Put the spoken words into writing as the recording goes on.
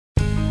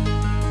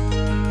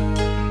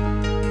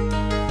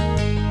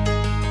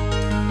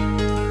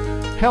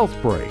Health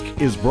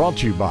Break is brought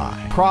to you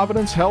by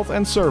Providence Health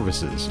and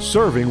Services,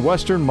 serving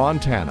Western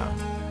Montana.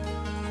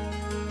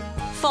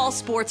 Fall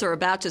sports are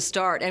about to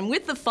start, and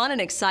with the fun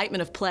and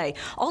excitement of play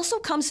also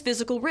comes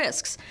physical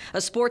risks. A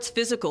sports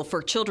physical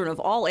for children of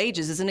all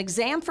ages is an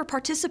exam for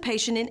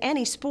participation in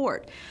any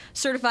sport.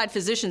 Certified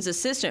Physician's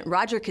Assistant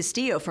Roger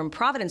Castillo from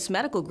Providence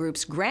Medical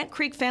Group's Grant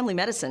Creek Family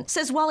Medicine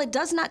says while it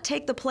does not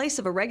take the place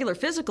of a regular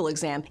physical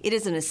exam, it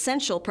is an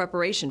essential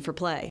preparation for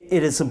play.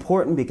 It is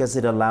important because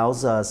it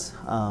allows us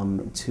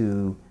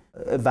to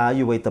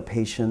evaluate the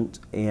patient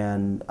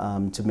and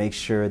to make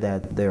sure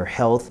that their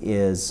health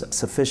is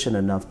sufficient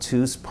enough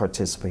to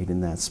participate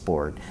in that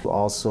sport.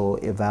 Also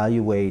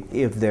evaluate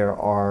if there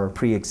are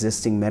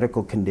pre-existing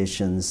medical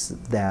conditions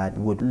that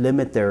would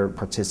limit their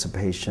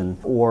participation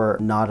or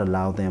not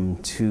allow them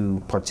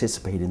to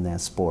participate in that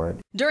sport.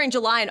 During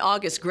July and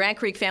August, Grant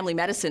Creek Family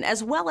Medicine,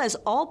 as well as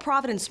all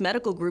Providence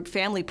Medical Group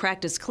family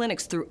practice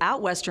clinics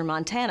throughout Western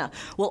Montana,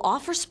 will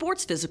offer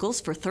sports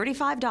physicals for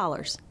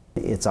 $35.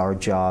 It's our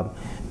job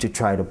to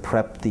try to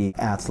prep the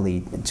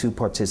athlete to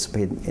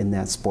participate in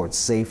that sport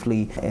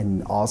safely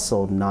and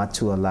also not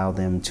to allow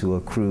them to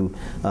accrue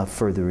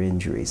further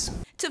injuries.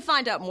 To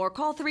find out more,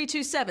 call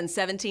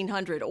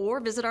 327-1700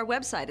 or visit our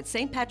website at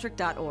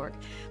stpatrick.org.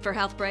 For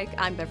Health Break,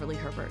 I'm Beverly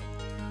Herbert.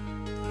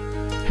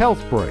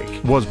 Health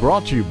Break was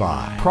brought to you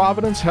by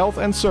Providence Health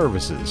and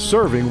Services,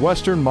 serving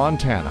Western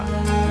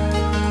Montana.